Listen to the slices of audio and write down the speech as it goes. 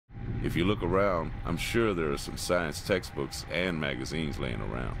If you look around, I'm sure there are some science textbooks and magazines laying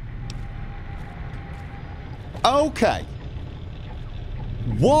around. Okay.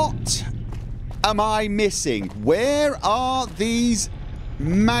 What am I missing? Where are these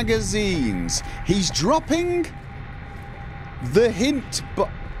magazines? He's dropping the hint, but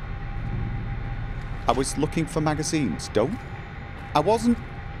I was looking for magazines. I wasn't.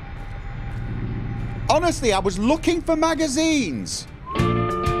 Honestly, I was looking for magazines.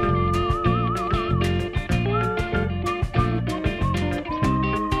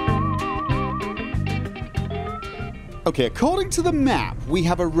 Okay, according to the map, we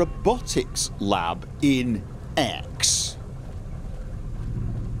have a robotics lab in X.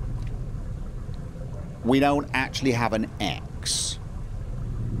 We don't actually have an X.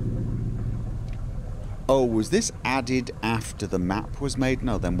 Oh, was this added after the map was made?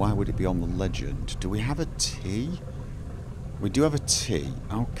 No, then why would it be on the legend? Do we have a T? We do have a T.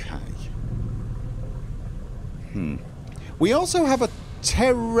 Okay. We also have a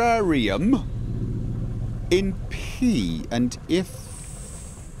terrarium in P, and if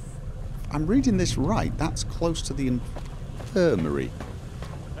I'm reading this right, that's close to the infirmary.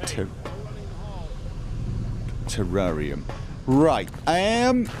 Terrarium. Right.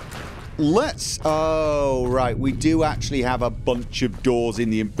 Let's... Oh, right. We do actually have a bunch of doors in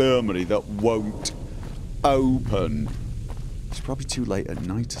the infirmary that won't open. It's probably too late at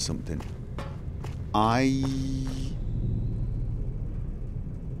night or something.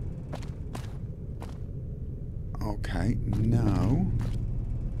 Okay, no.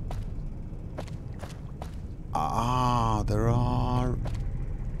 Ah, there are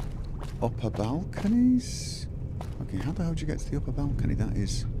upper balconies? Okay, how the hell do you get to the upper balcony? That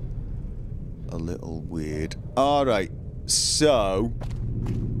is a little weird. Alright, so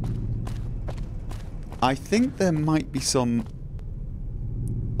I think there might be some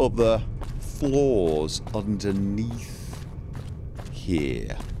other floors underneath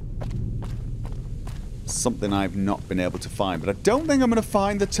here. Something I've not been able to find, but I don't think I'm going to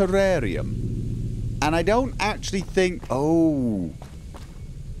find the terrarium. And I don't actually think... Oh.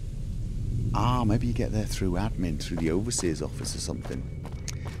 Ah, maybe you get there through admin, through the overseer's office or something.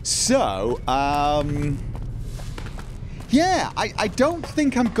 So, yeah, I don't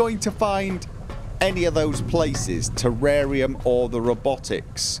think I'm going to find any of those places, terrarium or the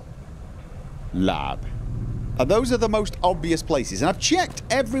robotics lab. And those are the most obvious places. And I've checked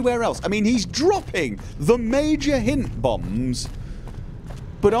everywhere else. I mean, he's dropping the major hint bombs.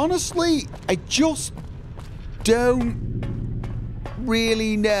 But honestly, I just don't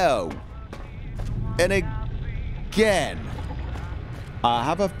really know. And again, I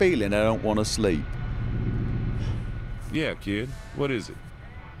have a feeling I don't want to sleep. Yeah, kid. What is it?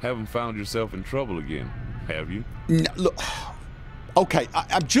 Haven't found yourself in trouble again, have you? No, look. Okay,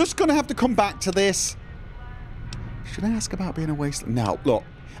 I'm just going to have to come back to this. Should I ask about being a wasteland? No, look.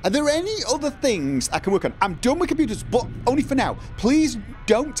 Are there any other things I can work on? I'm done with computers, but only for now. Please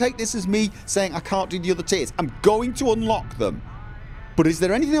don't take this as me saying I can't do the other tiers. I'm going to unlock them. But is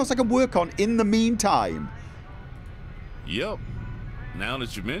there anything else I can work on in the meantime? Yep. Now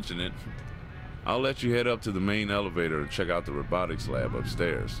that you mention it, I'll let you head up to the main elevator and check out the robotics lab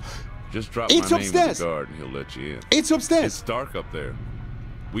upstairs. Just drop my name in the guard and he'll let you in. It's upstairs. It's dark up there.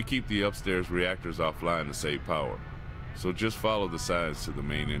 We keep the upstairs reactors offline to save power. So just follow the signs to the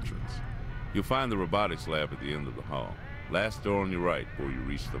main entrance. You'll find the robotics lab at the end of the hall. Last door on your right before you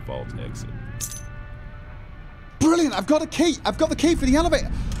reach the vault exit. Brilliant! I've got a key! I've got the key for the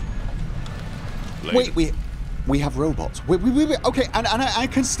elevator! Later. Wait, we have robots. Wait. Okay, and I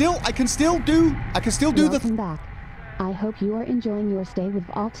can still do Welcome back. I hope you are enjoying your stay with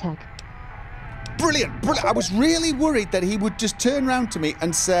Vault-Tec. Brilliant! I was really worried that he would just turn around to me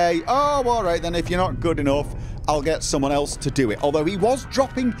and say, oh, alright then, if you're not good enough, I'll get someone else to do it. Although he was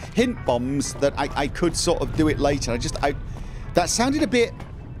dropping hint bombs that I could sort of do it later. That sounded a bit...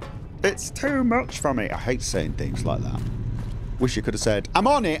 It's too much for me. I hate saying things like that. Wish you could have said, I'm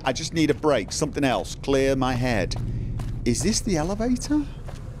on it, I just need a break. Something else. Clear my head. Is this the elevator?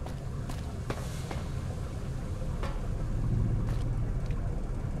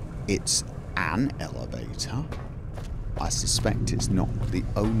 It's an elevator. I suspect it's not the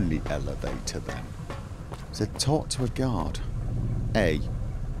only elevator then. So talk to a guard. A.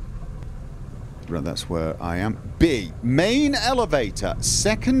 Right, that's where I am. B. Main elevator,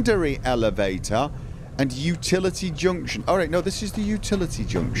 secondary elevator, and utility junction. Alright, no, this is the utility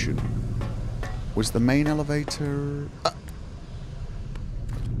junction. Was the main elevator...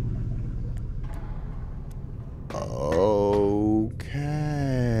 Okay.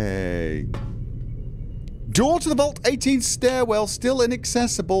 Door to the Vault 18 stairwell still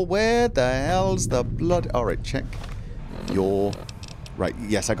inaccessible. Where the hell's the blood? Alright, check your... Right,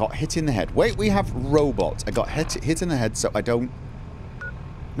 yes, I got hit in the head. Wait, we have robot. I got hit in the head, so I don't...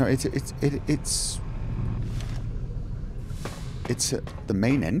 No, it's the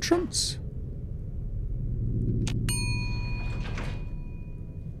main entrance?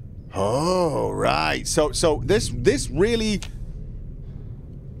 Oh, right. So this really...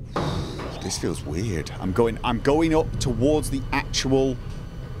 This feels weird. I'm going up towards the actual...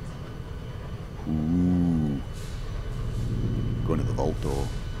 Ooh. Going to the vault door.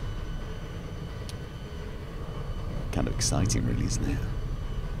 Kind of exciting, really, isn't it?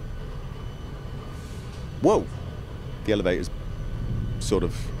 Whoa! The elevator's sort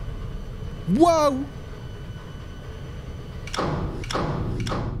of... Whoa!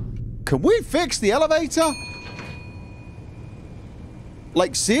 Can we fix the elevator?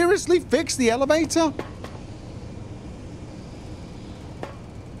 Like, seriously? Fix the elevator?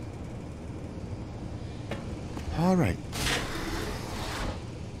 Alright.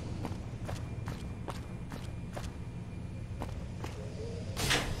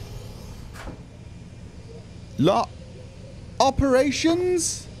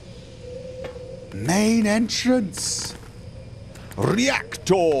 Operations? Main entrance.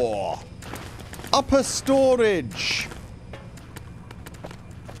 Reactor. Upper storage.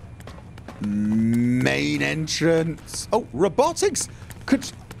 Main entrance. Oh, robotics.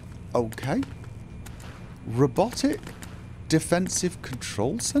 Okay. Robotic defensive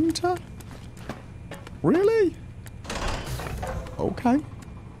control center? Really? Okay.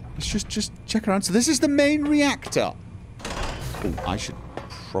 Let's just check around. So this is the main reactor. Oh, I should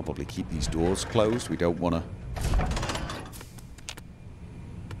probably keep these doors closed. We don't want to...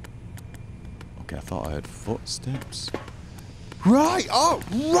 Okay, I thought I heard footsteps. Right! Oh,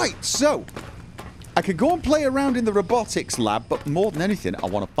 right! So, I could go and play around in the robotics lab, but more than anything, I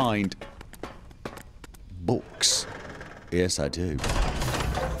want to find... books. Yes, I do.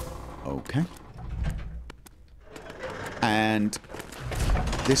 Okay. And...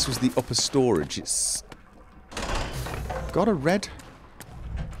 this was the upper storage. It's... got a red...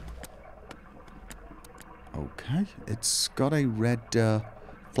 Okay. It's got a red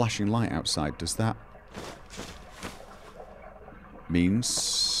flashing light outside. Does that... mean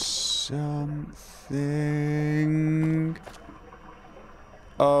something?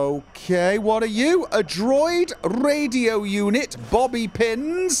 Okay, what are you? A droid radio unit. Bobby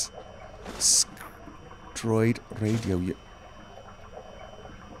pins. Droid radio unit.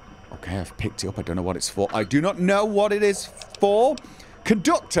 Okay, I've picked it up. I don't know what it's for. I do not know what it is for.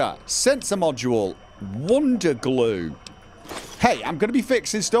 Conductor. Sensor module. Wonder glue. Hey, I'm going to be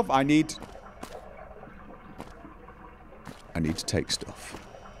fixing stuff. I need to take stuff.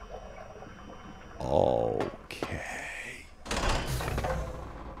 Okay.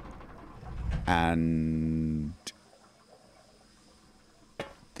 And...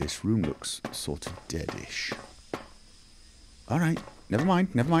 this room looks sort of deadish. Alright. Never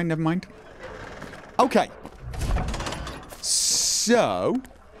mind, never mind, never mind. Okay. So...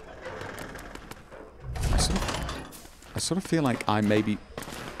 I sort of feel like I may be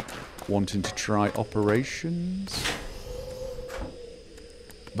wanting to try operations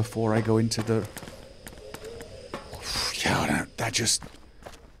before I go into the... yeah, that just...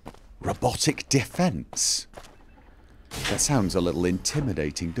 robotic defense. That sounds a little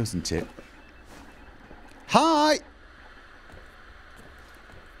intimidating, doesn't it? Hi!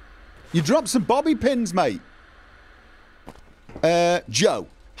 You dropped some bobby pins, mate. Joe.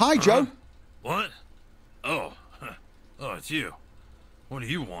 Hi, Joe. What? Oh. Oh, it's you. What do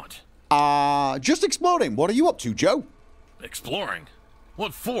you want? Just exploring. What are you up to, Joe? Exploring?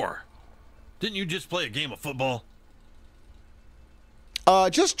 What for? Didn't you just play a game of football?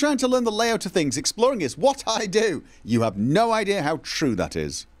 Just trying to learn the layout of things. Exploring is what I do. You have no idea how true that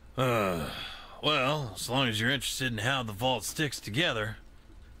is. Well, as long as you're interested in how the vault sticks together,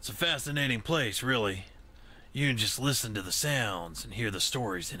 it's a fascinating place, really. You can just listen to the sounds and hear the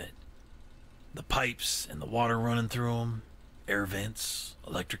stories in it. The pipes and the water running through them, air vents,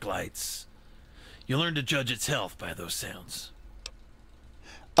 electric lights. You learn to judge its health by those sounds.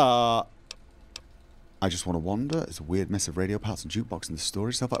 I just want to wander. It's a weird mess of radio parts and jukebox and the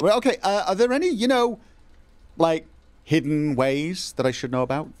storage stuff. Well, okay, are there any, you know, like, hidden ways that I should know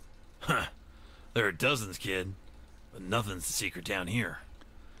about? Huh. There are dozens, kid. But nothing's a secret down here.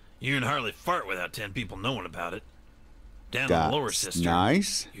 You can hardly fart without 10 people knowing about it. Down in the lower cistern,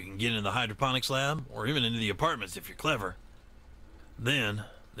 nice. You can get into the hydroponics lab, or even into the apartments if you're clever. Then,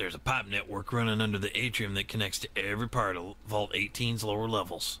 there's a pipe network running under the atrium that connects to every part of Vault 18's lower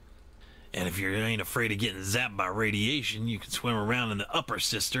levels. And if you ain't afraid of getting zapped by radiation, you can swim around in the upper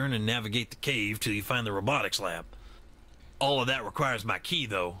cistern and navigate the cave till you find the robotics lab. All of that requires my key,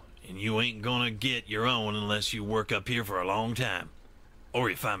 though, and you ain't gonna get your own unless you work up here for a long time. Or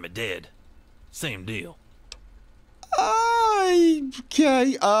you find me dead. Same deal.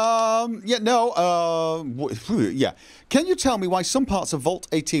 Okay, yeah, no, yeah. Can you tell me why some parts of Vault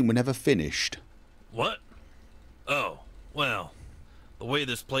 18 were never finished? What? Oh, well, the way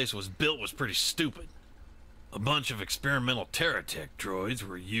this place was built was pretty stupid. A bunch of experimental Terratech droids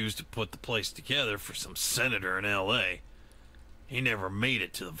were used to put the place together for some senator in LA. He never made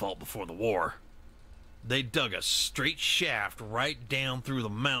it to the vault before the war. They dug a straight shaft right down through the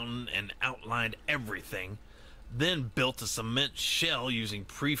mountain and outlined everything, then built a cement shell using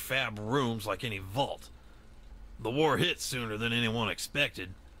prefab rooms like any vault. The war hit sooner than anyone expected,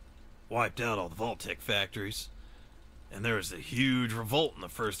 wiped out all the Vault-Tec factories, and there was a huge revolt in the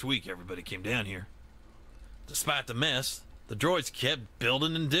first week everybody came down here. Despite the mess, the droids kept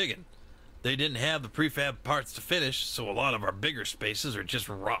building and digging. They didn't have the prefab parts to finish, so a lot of our bigger spaces are just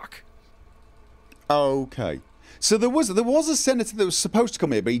rock. Okay. So there was a senator that was supposed to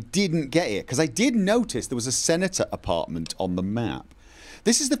come here, but he didn't get here, because I did notice there was a senator apartment on the map.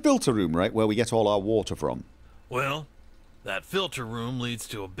 This is the filter room, right, where we get all our water from? Well, that filter room leads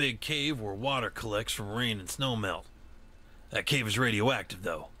to a big cave where water collects from rain and snowmelt. That cave is radioactive,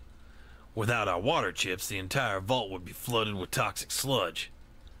 though. Without our water chips, the entire vault would be flooded with toxic sludge.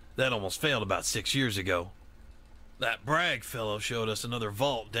 That almost failed about 6 years ago. That Bragg fellow showed us another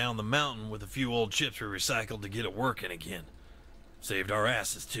vault down the mountain with a few old chips we recycled to get it working again. Saved our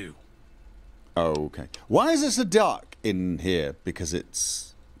asses, too. Okay. Why is it so dark in here? Because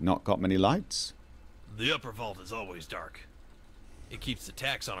it's not got many lights? The upper vault is always dark. It keeps the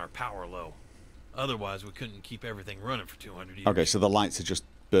tax on our power low. Otherwise, we couldn't keep everything running for 200 years. Okay, so the lights are just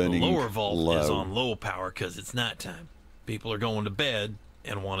burning low. The lower vault low. is on low power because it's nighttime. People are going to bed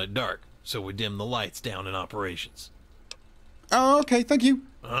and want it dark, so we dim the lights down in operations. Oh, okay, thank you.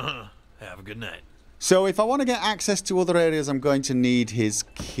 Uh-huh. Have a good night. So if I want to get access to other areas, I'm going to need his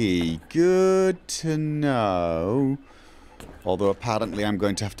key. Good to know. Although apparently I'm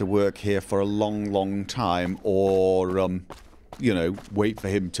going to have to work here for a long, long time, or, you know, wait for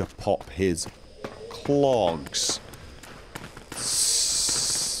him to pop his clogs.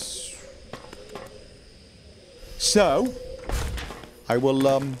 So, I will,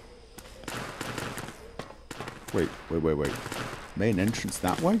 Wait. Main entrance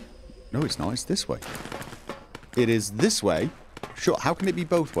that way? No, it's not. It's this way. It is this way. Sure, how can it be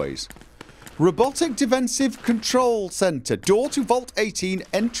both ways? Robotic Defensive Control Center. Door to Vault 18.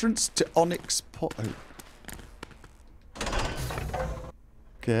 Entrance to Onyx Pot.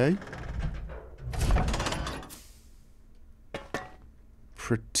 Okay.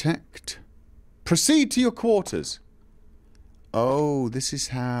 Protect. Proceed to your quarters. Oh, this is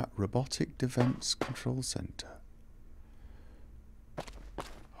how Robotic Defense Control Center.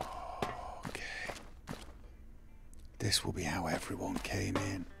 Okay. This will be how everyone came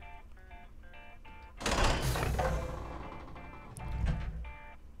in.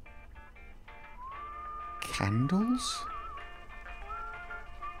 Candles?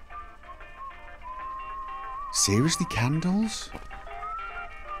 Seriously, candles?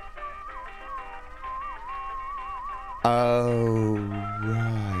 Oh,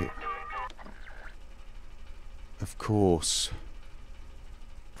 right. Of course.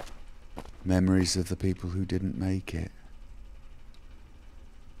 Memories of the people who didn't make it.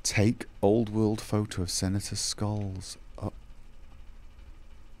 Take old world photo of Senator Skulls.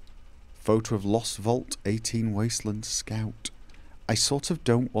 Photo of Lost Vault 18 Wasteland Scout. I sort of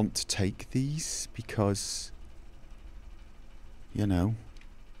don't want to take these because, you know,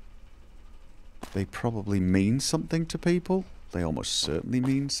 they probably mean something to people. They almost certainly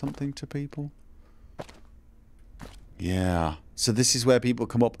mean something to people. Yeah. So this is where people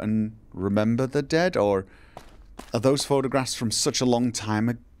come up and remember the dead? Or are those photographs from such a long time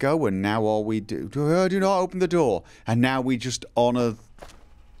ago and now all we do... do not open the door. And now we just honour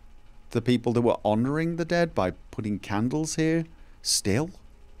the people that were honouring the dead by putting candles here? Still?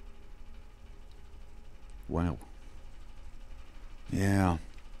 Wow. Yeah.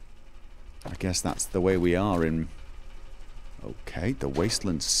 I guess that's the way we are in... Okay, the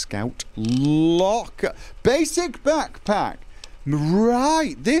Wasteland Scout lock. Basic backpack.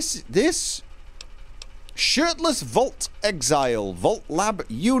 Right, this shirtless Vault Exile, Vault Lab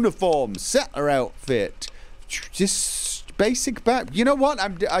uniform, settler outfit. Just basic back. You know what?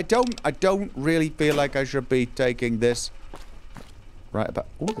 I don't really feel like I should be taking this. Right about.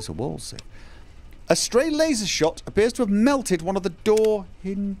 Oh, there's a wall safe. A stray laser shot appears to have melted one of the door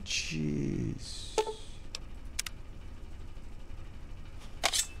hinges.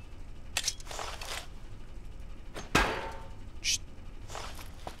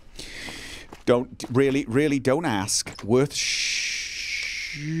 Don't really don't ask. Worth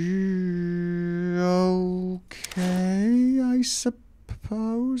okay, I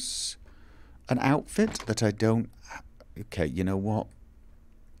suppose. An outfit that I don't. Okay, you know what?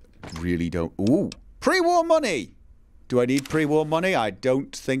 Really don't. Ooh, pre-war money. Do I need pre-war money? I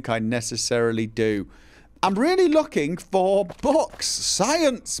don't think I necessarily do. I'm really looking for books,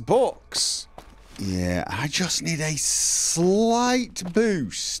 science books. Yeah, I just need a slight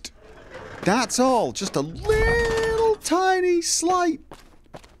boost. That's all. Just a little tiny slight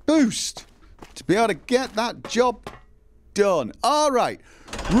boost to be able to get that job done. All right.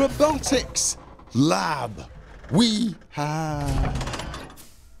 Robotics lab. We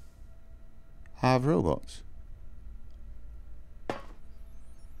have robots.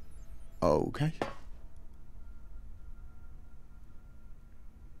 Okay.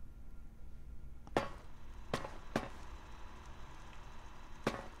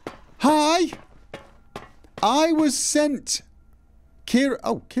 Hi! I was sent... Kira...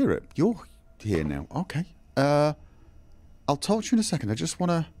 Oh, Kira, you're here now. Okay. I'll talk to you in a second. I just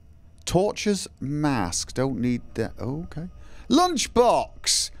want to... Torches, mask. Don't need that. Okay.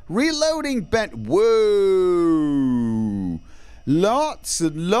 Lunchbox! Reloading bent... Whoa! Lots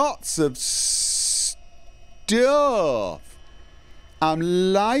and lots of stuff. I'm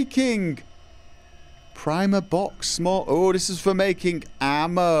liking... Primer box, small. Oh, this is for making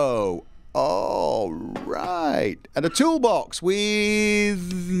ammo. All right. And a toolbox with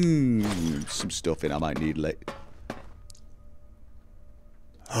some stuff in I might need later.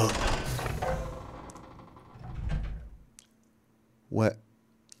 Where?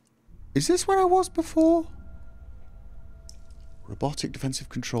 Is this where I was before? Robotic Defensive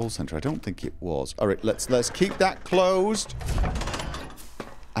Control Center. I don't think it was. All right, let's keep that closed.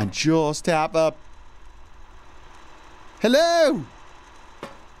 And just have a... Hello!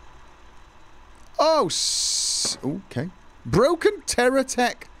 Oh, okay. Broken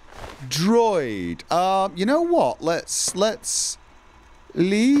Terratech droid. You know what? Let's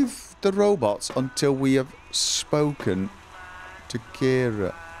leave the robots until we have spoken to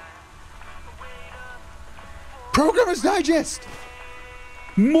Kira. Programmer's Digest!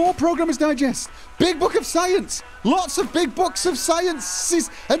 More Programmer's Digest! Big Book of Science! Lots of big books of sciences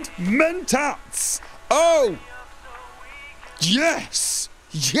and mentats! Oh! Yes!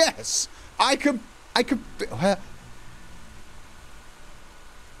 Yes! I can...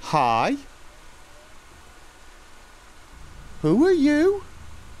 Hi? Who are you?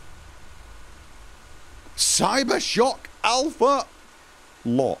 Cyber Shock Alpha.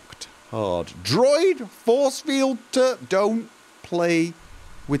 Locked. Hard. Droid force field to... Don't play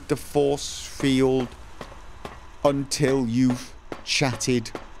with the force field until you've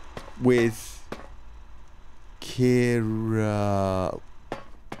chatted with... Kira.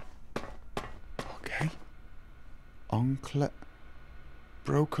 Okay. Uncle.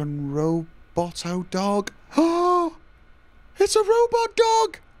 Broken roboto dog. Oh! It's a robot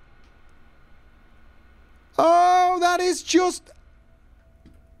dog! Oh, that is just...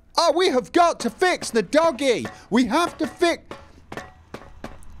 Oh, we have got to fix the doggy! We have to fix...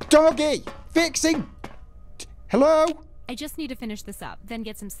 Doggy! Fixing... Hello? I just need to finish this up, then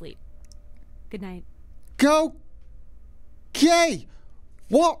get some sleep. Good night. Go. Okay.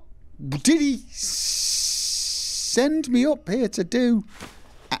 What did he send me up here to do?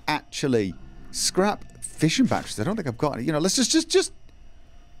 Actually, scrap fission batteries. I don't think I've got any. You know, let's just.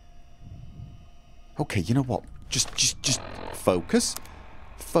 Okay, you know what? Just focus.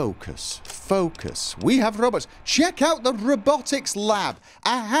 Focus. We have robots. Check out the robotics lab.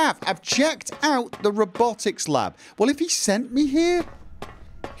 I've checked out the robotics lab. Well, if he sent me here,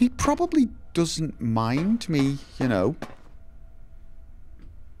 he probably doesn't mind me, you know.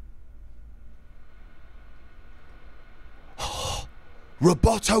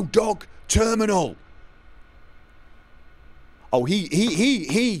 Roboto Dog Terminal. Oh,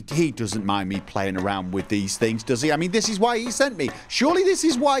 he doesn't mind me playing around with these things, does he? I mean, this is why he sent me. Surely this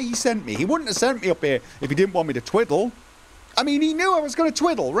is why he sent me. He wouldn't have sent me up here if he didn't want me to twiddle. I mean, he knew I was going to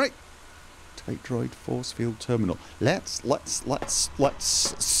twiddle, right? Take droid force field terminal. Let's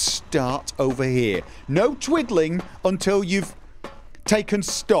start over here. No twiddling until you've taken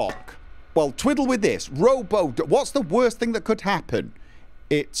stock. Well, twiddle with this. What's the worst thing that could happen?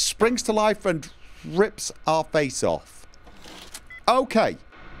 It springs to life and rips our face off. Okay.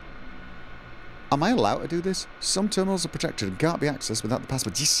 Am I allowed to do this? Some terminals are protected and can't be accessed without the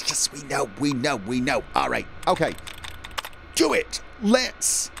password. Yes, yes, we know. All right, okay. Do it.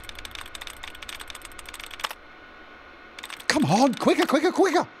 Let's. Come on, quicker. Okay.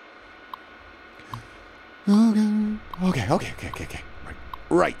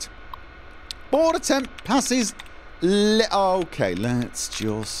 Right. Board attempt passes. Okay, let's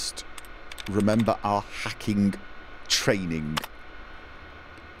just remember our hacking training.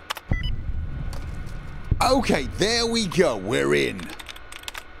 Okay, there we go. We're in.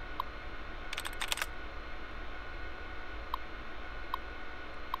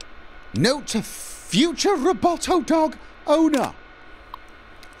 Note to future Roboto Dog owner.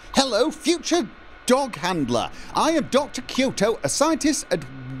 Hello, future dog handler. I am Dr. Kyoto, a scientist and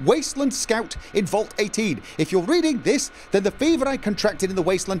wasteland scout in Vault 18. If you're reading this, then the fever I contracted in the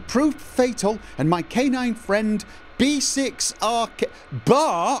wasteland proved fatal, and my canine friend B6RK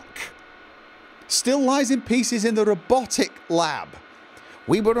Bark still lies in pieces in the robotic lab.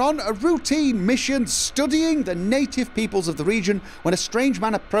 We were on a routine mission studying the native peoples of the region when a strange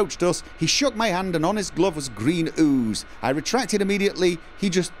man approached us. He shook my hand and on his glove was green ooze. I retracted immediately. He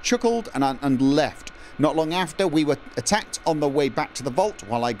just chuckled and left. Not long after, we were attacked on the way back to the vault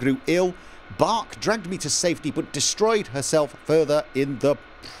while I grew ill. Bark dragged me to safety but destroyed herself further in the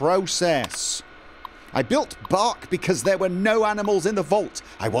process. I built Bark because there were no animals in the vault.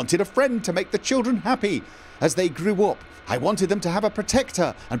 I wanted a friend to make the children happy. As they grew up, I wanted them to have a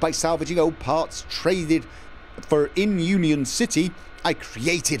protector, and by salvaging old parts traded for in Union City, I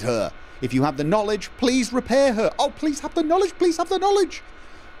created her. If you have the knowledge, please repair her. Oh, please have the knowledge.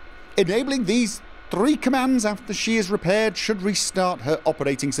 Enabling these 3 commands after she is repaired should restart her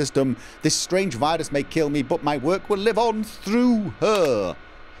operating system. This strange virus may kill me, but my work will live on through her.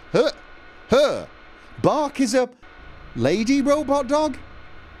 Her. Bark is a lady robot dog?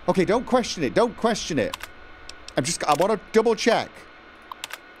 Okay, don't question it. I want to double check.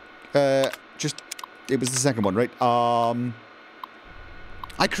 It was the second one, right? I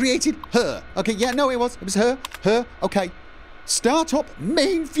created her. Okay, yeah, no, it was her, okay. Startup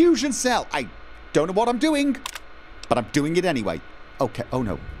main fusion cell. I don't know what I'm doing, but I'm doing it anyway. Okay, oh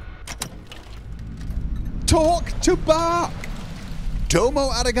no. Talk to Bark.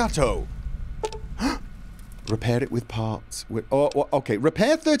 Domo arigato. Repair it with parts. Okay,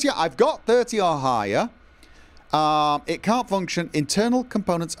 repair 30. I've got 30 or higher. It can't function. Internal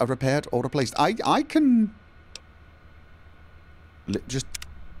components are repaired or replaced. I can just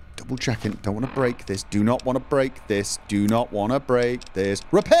double checking. Don't want to break this. Do not want to break this.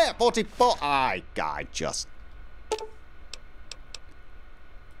 Repair 44. I just.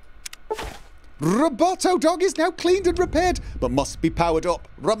 Roboto Dog is now cleaned and repaired, but must be powered up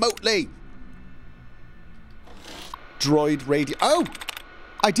remotely. Droid radio. Oh!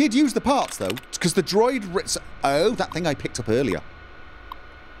 I did use the parts, though, because the droid... Oh, that thing I picked up earlier.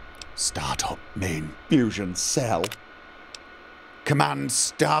 Startup main fusion cell. Command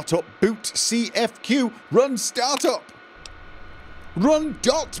startup boot CFQ. Run startup. Run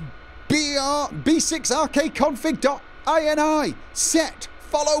b6rk config.ini. Set.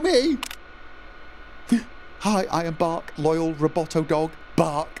 Follow me. Hi, I am Bark, loyal Roboto Dog.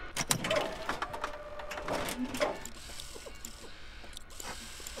 Bark.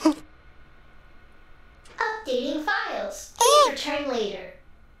 Updating files. Please return later.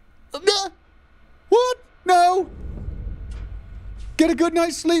 What? No. Get a good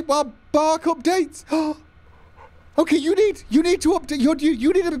night's sleep while Bark updates. Okay, you need to update. You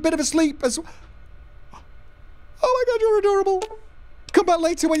need a bit of a sleep as. Oh my God, you're adorable. Come back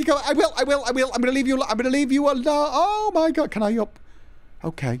later when you go. I will. I'm gonna leave you alone. Oh my God, can I up?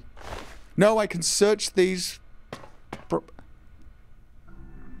 Okay. No, I can search these.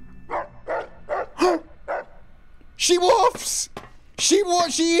 She woofs! She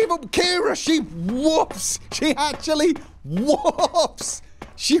even Kira, she woofs! She actually woofs!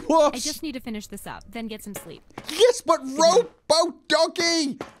 She woofs! I just need to finish this up, then get some sleep. Yes, but Robo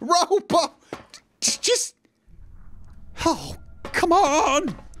Doggy! Robo! Just... Oh, come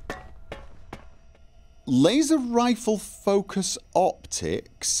on! Laser rifle focus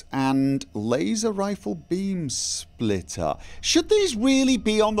optics and laser rifle beam splitter. Should these really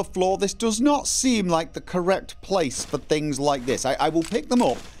be on the floor? This does not seem like the correct place for things like this. I will pick them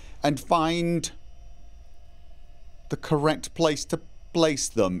up and find the correct place to place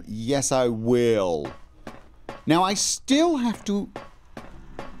them. Yes, I will. Now, I still have to...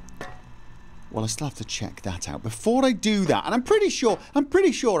 Well, I still have to check that out. Before I do that, and I'm pretty sure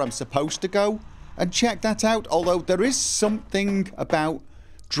I'm supposed to go and check that out, although there is something about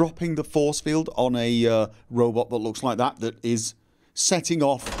dropping the force field on a robot that looks like that is setting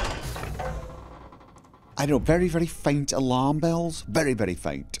off I don't know, very, very faint alarm bells. Very, very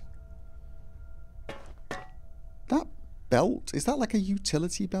faint. That belt, is that like a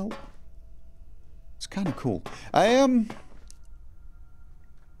utility belt? It's kind of cool.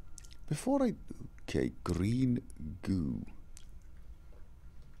 Before I... Okay, green goo.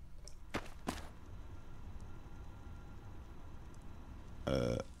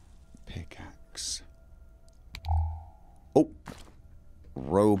 Pickaxe. Oh.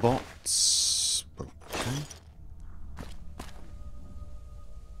 Robots. Okay.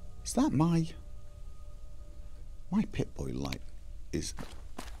 Is that my PipBoy light is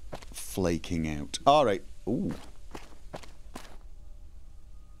flaking out. Alright. Ooh. What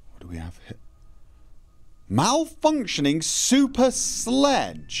do we have here? Malfunctioning super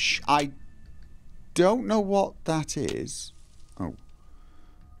sledge. I don't know what that is. Oh.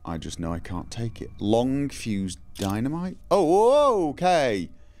 I just know I can't take it. Long fused dynamite? Oh, okay.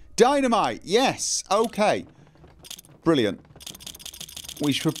 Dynamite, yes. Okay. Brilliant.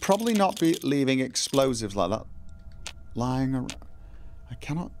 We should probably not be leaving explosives like that lying around. I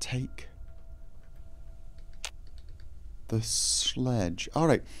cannot take the sledge.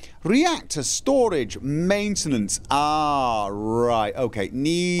 Alright. Reactor storage maintenance. Ah, right. Okay.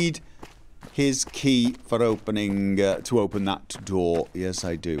 Need his key for opening, to open that door. Yes,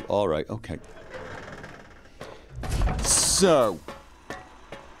 I do. Alright, okay. So,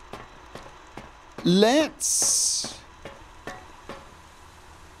 let's...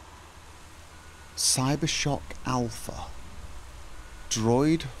 Cybershock Alpha.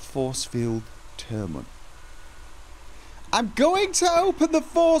 Droid force field terminal. I'm going to open the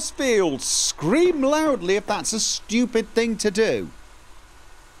force field. Scream loudly if that's a stupid thing to do.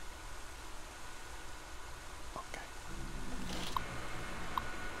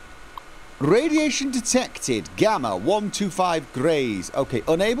 Radiation detected, gamma 125 grays. Okay,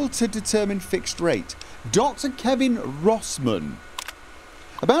 unable to determine fixed rate. Dr. Kevin Rossman.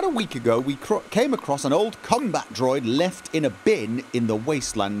 About a week ago, we came across an old combat droid left in a bin in the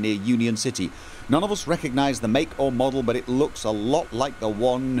wasteland near Union City. None of us recognised the make or model, but it looks a lot like the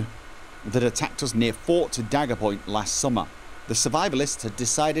one that attacked us near Fort Dagger Point last summer. The survivalists had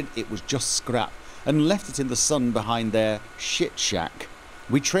decided it was just scrap and left it in the sun behind their shit shack.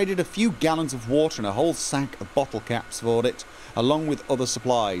 We traded a few gallons of water and a whole sack of bottle caps for it, along with other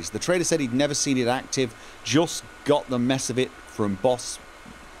supplies. The trader said he'd never seen it active, just got the mess of it from Boss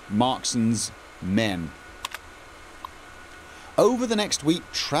Markson's men. Over the next week,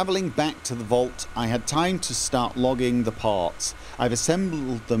 travelling back to the vault, I had time to start logging the parts. I've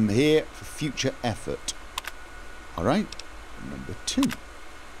assembled them here for future effort. Alright, number 2.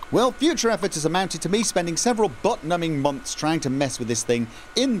 Well, future effort has amounted to me spending several butt-numbing months trying to mess with this thing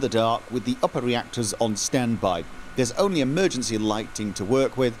in the dark with the upper reactors on standby. There's only emergency lighting to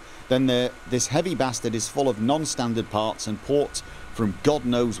work with, then this heavy bastard is full of non-standard parts and ports from God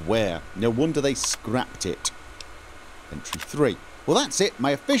knows where. No wonder they scrapped it. Entry 3. Well, that's it.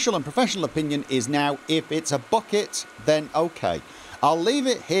 My official and professional opinion is now, if it's a bucket, then okay. I'll leave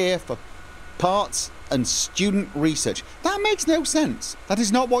it here for parts and student research. That makes no sense. That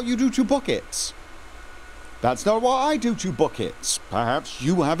is not what you do to buckets. That's not what I do to buckets. Perhaps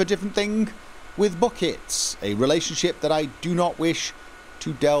you have a different thing with buckets. A relationship that I do not wish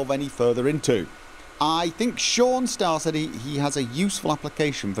to delve any further into. I think Sean Starr said he has a useful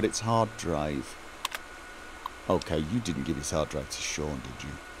application for its hard drive. Okay, you didn't give his hard drive to Sean, did you?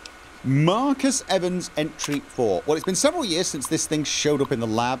 Marcus Evans, entry 4. Well, it's been several years since this thing showed up in the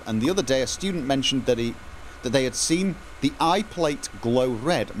lab, and the other day a student mentioned that they had seen the eye plate glow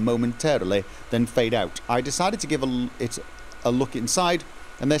red momentarily, then fade out. I decided to give it a look inside,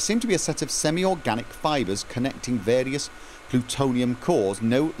 and there seemed to be a set of semi-organic fibres connecting various plutonium cores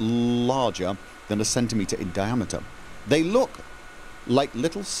no larger than a centimetre in diameter. They look like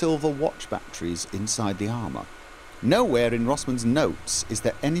little silver watch batteries inside the armour. Nowhere in Rossman's notes is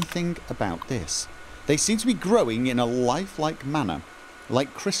there anything about this. They seem to be growing in a lifelike manner,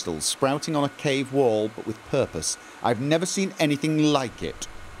 like crystals sprouting on a cave wall, but with purpose. I've never seen anything like it.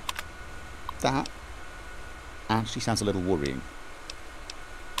 That actually sounds a little worrying.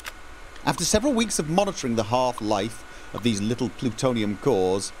 After several weeks of monitoring the half-life of these little plutonium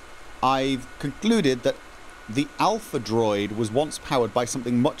cores, I've concluded that the Alpha droid was once powered by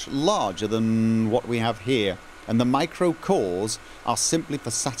something much larger than what we have here, and the micro cores are simply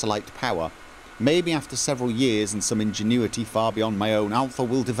for satellite power. Maybe after several years and some ingenuity far beyond my own, Alpha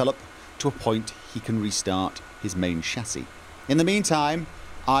will develop to a point he can restart his main chassis. In the meantime,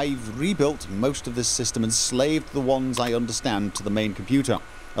 I've rebuilt most of this system and slaved the ones I understand to the main computer.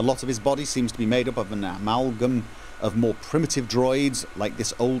 A lot of his body seems to be made up of an amalgam of more primitive droids, like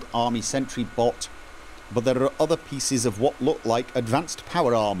this old army sentry bot but there are other pieces of what look like advanced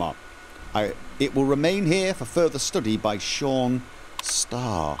power armor. It will remain here for further study by Sean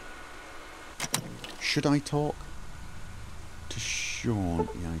Starr. Should I talk to Sean?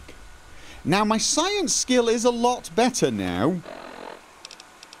 Yike. Now, my science skill is a lot better now.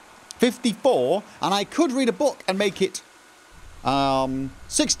 54, and I could read a book and make it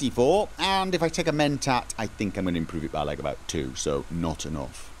 64, and if I take a mentat, I think I'm going to improve it by like about 2, so not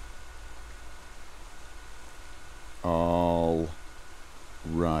enough. All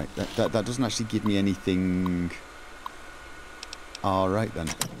right, that doesn't actually give me anything. All right then.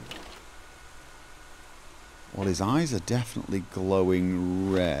 Well, his eyes are definitely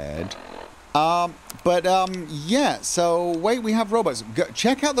glowing red. Yeah, so wait, we have robots.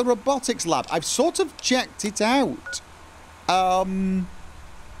 Check out the robotics lab. I've sort of checked it out. I'm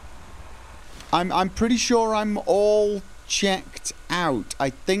pretty sure I'm all checked out. I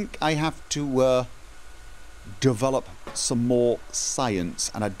think I have to develop some more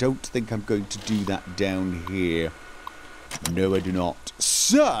science, and I don't think I'm going to do that down here. No, I do not.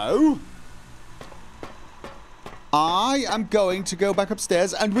 So I am going to go back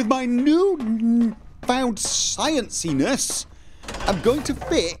upstairs, and with my new found scienciness, I'm going to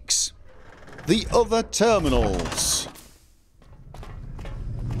fix the other terminals.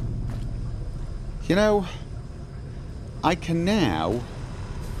 You know, I can now...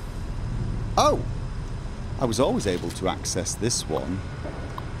 Oh! I was always able to access this one.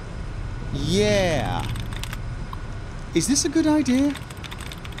 Yeah! Is this a good idea?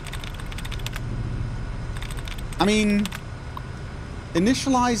 I mean,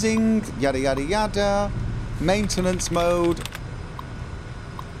 initializing, yada yada yada, maintenance mode.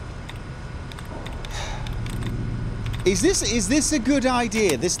 Is this a good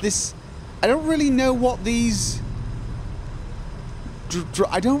idea? This I don't really know what these.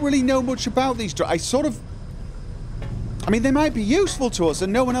 I don't really know much about these. I mean, they might be useful to us,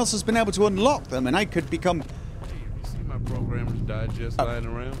 and no one else has been able to unlock them, and I could become. Hey, you see my Programmer's Digest lying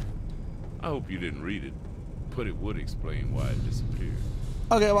around? I hope you didn't read it, but it would explain why it disappeared.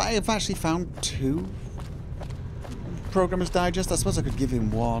 Okay, well, I've actually found 2 Programmer's Digest. I suppose I could give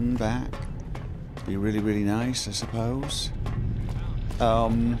him 1 back. Be really, really nice, I suppose.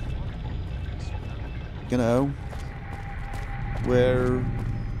 You know, where...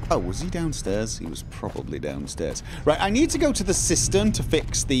 Oh, was he downstairs? He was probably downstairs. Right, I need to go to the cistern to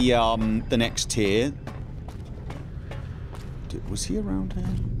fix the next tier. Was he around here?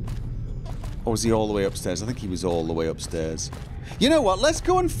 Or was he all the way upstairs? I think he was all the way upstairs. You know what? Let's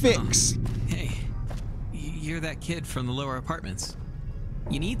go and fix... Hey, you're that kid from the lower apartments.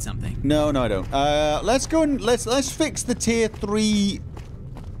 You need something. No, I don't. Let's go and let's fix the tier 3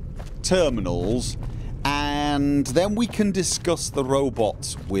 terminals, and then we can discuss the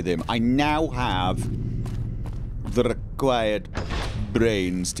robots with him. I now have the required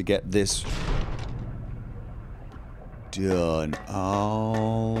brains to get this done.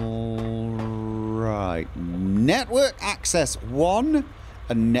 All right. Network access 1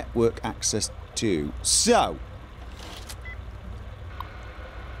 and network access 2. So,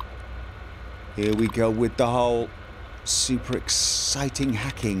 here we go with the whole super exciting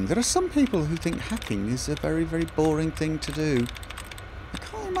hacking. There are some people who think hacking is a very, very boring thing to do. I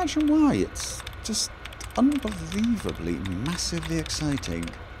can't imagine why. It's just unbelievably, massively exciting.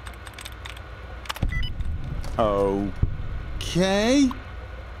 Okay.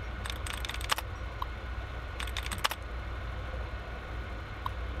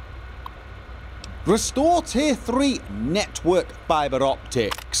 Restore Tier 3 network fiber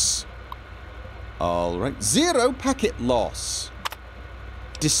optics. Alright. 0 packet loss.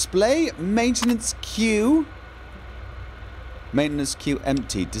 Display maintenance queue. Maintenance queue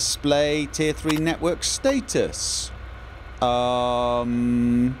empty. Display Tier 3 network status.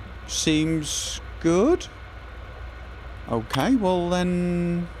 Seems good. Okay, well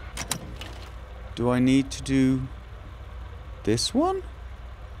then... Do I need to do this one?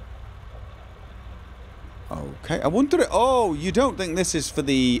 Okay, I wonder... Oh, you don't think this is for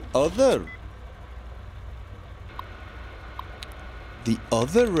the other... The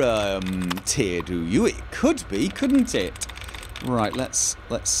other tier, do you? It could be, couldn't it? Right, let's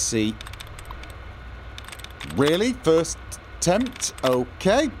see. Really? First attempt?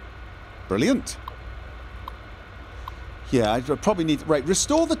 Okay. Brilliant. Yeah, I probably need... Right,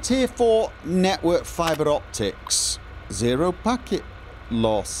 restore the Tier 4 network fiber optics. 0 packet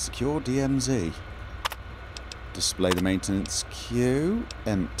loss. Secure DMZ. Display the maintenance queue.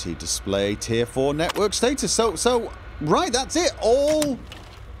 Empty. Display Tier 4 network status. So, right, that's it. All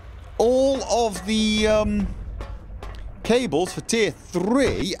of the cables for Tier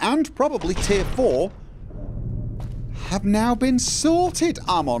 3 and probably Tier 4 have now been sorted.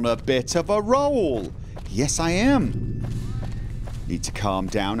 I'm on a bit of a roll. Yes, I am. Need to calm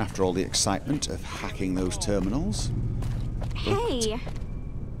down after all the excitement of hacking those terminals. Hey!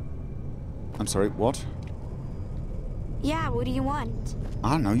 I'm sorry, what? Yeah, what do you want?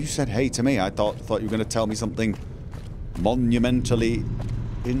 I don't know, you said hey to me. I thought you were going to tell me something monumentally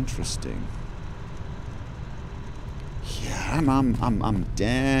interesting. Yeah, I'm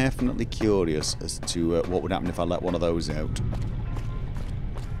definitely curious as to what would happen if I let one of those out.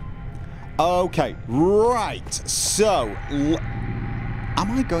 Okay, right. So,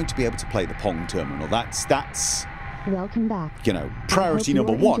 am I going to be able to play the Pong terminal? That's Welcome back. you know, priority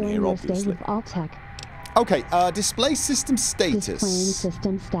number one here, obviously. Tech. Okay, display system status. Displaying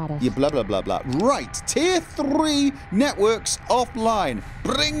system status. Yeah, blah, blah, blah, blah. Right, Tier 3 networks offline.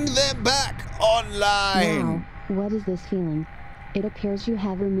 Bring them back online. Wow, what is this feeling? It appears you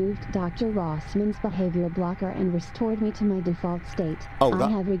have removed Dr. Rossman's behavior blocker and restored me to my default state. Oh, I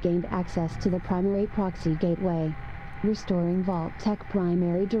have regained access to the primary proxy gateway. Restoring Vault Tech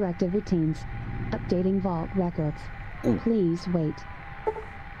primary directive routines. Updating Vault records. Ooh. Please wait.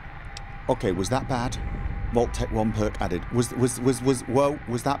 Okay, was that bad? Vault Tech 1 perk added. Whoa,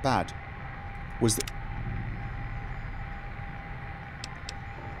 was that bad? Was the...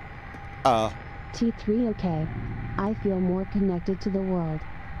 T3 okay. I feel more connected to the world.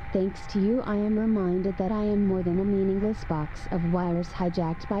 Thanks to you, I am reminded that I am more than a meaningless box of wires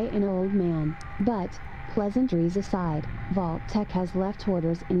hijacked by an old man. But, pleasantries aside, Vault Tech has left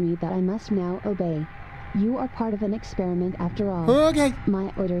orders in me that I must now obey. You are part of an experiment after all. Okay.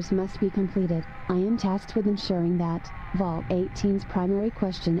 My orders must be completed. I am tasked with ensuring that Vault 18's primary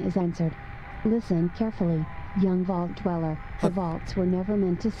question is answered. Listen carefully, young Vault Dweller. The Vaults were never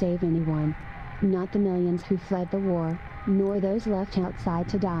meant to save anyone. Not the millions who fled the war, nor those left outside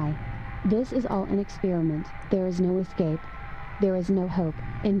to die. This is all an experiment. There is no escape. There is no hope.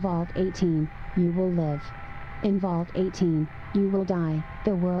 In Vault 18, you will live. In Vault 18, you will die.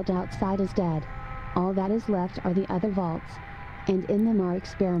 The world outside is dead. All that is left are the other vaults, and in them are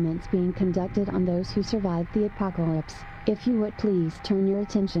experiments being conducted on those who survived the apocalypse. If you would please turn your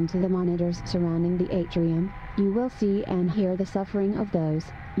attention to the monitors surrounding the atrium, you will see and hear the suffering of those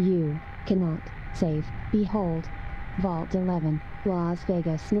you cannot save. Behold, Vault 11, Las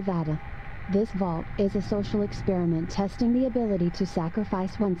Vegas, Nevada. This vault is a social experiment testing the ability to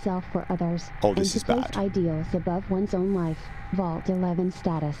sacrifice oneself for others Oh, this is and to place bad. ideals above one's own life. Vault 11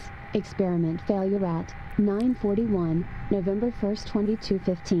 status. Experiment failure at 9:41, November 1st,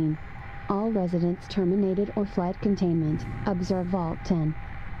 2215. All residents terminated or fled containment. Observe Vault 10.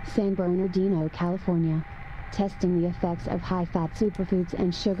 San Bernardino, California. Testing the effects of high-fat superfoods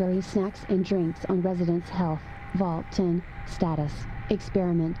and sugary snacks and drinks on residents' health. Vault 10 status.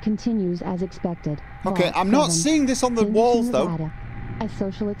 Experiment continues as expected. Okay, Vault I'm not 7, seeing this on the Denison, walls, though. Nevada. A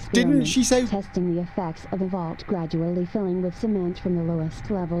social experiment. Didn't she say... Testing the effects of the vault gradually filling with cement from the lowest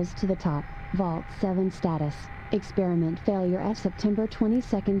levels to the top. Vault 7 status. Experiment failure at September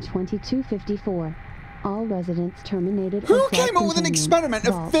 22nd, 2254. All residents terminated. Who came up with an experiment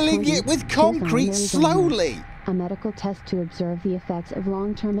of filling it with concrete slowly? A medical test to observe the effects of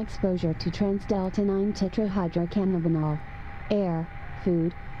long-term exposure to trans-delta-9 tetrahydrocannabinol. Air,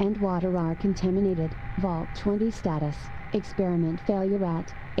 food, and water are contaminated. Vault 20 status. Experiment failure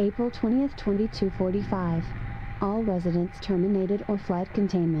at April 20th, 2245. All residents terminated or fled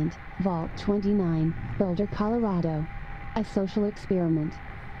containment. Vault 29, Boulder, Colorado. A social experiment.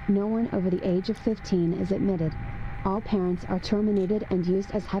 No one over the age of 15 is admitted. All parents are terminated and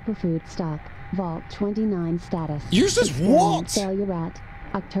used as hyperfood stock. Vault 29 status. Used as what? Failure at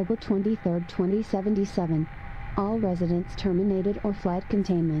October 23rd, 2077. All residents terminated or fled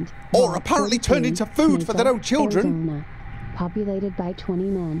containment. Or Vault apparently 32, turned into food for their own children. Arizona. Populated by 20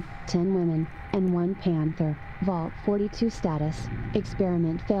 men, 10 women, and 1 panther. Vault 42 status.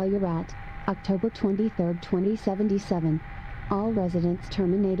 Experiment failure at October 23rd, 2077. All residents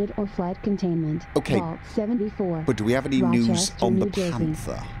terminated or fled containment. Okay. Vault 74. But do we have any news Rochester, on the New Jersey.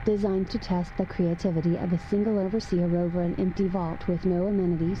 Panther? Designed to test the creativity of a single overseer over an empty vault with no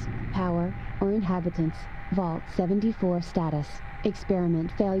amenities, power, or inhabitants. Vault 74 status.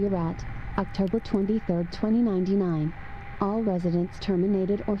 Experiment failure at October 23rd, 2099. All residents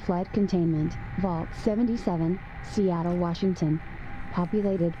terminated or fled containment. Vault 77, Seattle, Washington.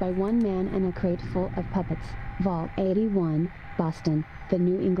 Populated by 1 man and a crate full of puppets. Vault 81, Boston, the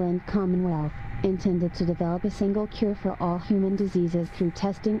New England Commonwealth. Intended to develop a single cure for all human diseases through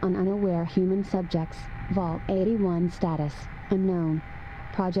testing on unaware human subjects. Vault 81 status. Unknown.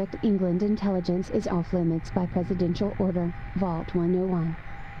 Project England intelligence is off limits by presidential order. Vault 101.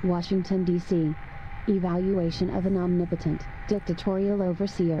 Washington, D.C. Evaluation of an omnipotent, dictatorial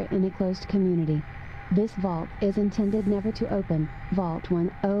overseer in a closed community. This vault is intended never to open. Vault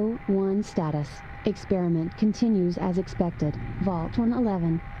 101 status. Experiment continues as expected. Vault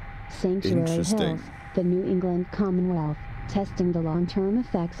 111. Sanctuary Interesting. Hills, the New England Commonwealth. Testing the long-term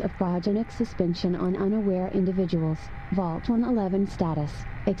effects of cryogenic suspension on unaware individuals. Vault 111 status.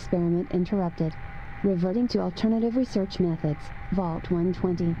 Experiment interrupted. Reverting to alternative research methods. Vault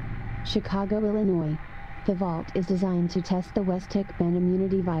 120. Chicago, Illinois. The vault is designed to test the West Tick-Ban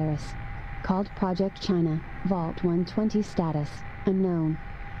immunity virus. Called Project China. Vault 120 status. Unknown.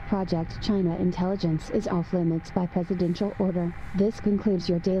 Project China intelligence is off limits by presidential order. This concludes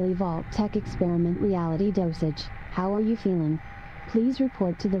your daily Vault Tech Experiment reality dosage. How are you feeling? Please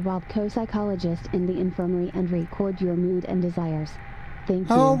report to the RobCo psychologist in the infirmary and record your mood and desires. Thank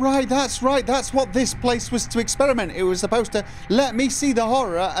you. Oh, right, that's right. That's what this place was to experiment. It was supposed to let me see the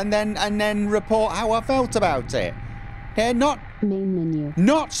horror and then report how I felt about it. Not Main menu.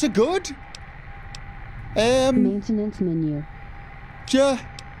 not so good. Maintenance menu.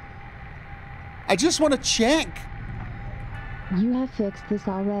 I just want to check. You have fixed this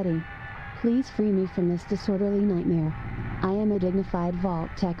already. Please free me from this disorderly nightmare. I am a dignified Vault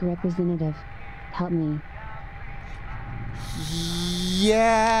Tech representative. Help me.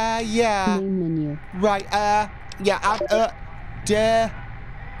 Yeah. Main menu. Right,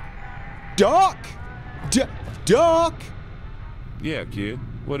 Doc? Doc? Yeah, kid.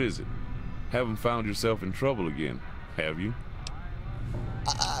 What is it? Haven't found yourself in trouble again, have you?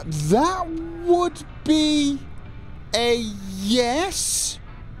 That would be a yes?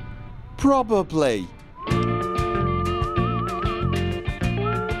 Probably.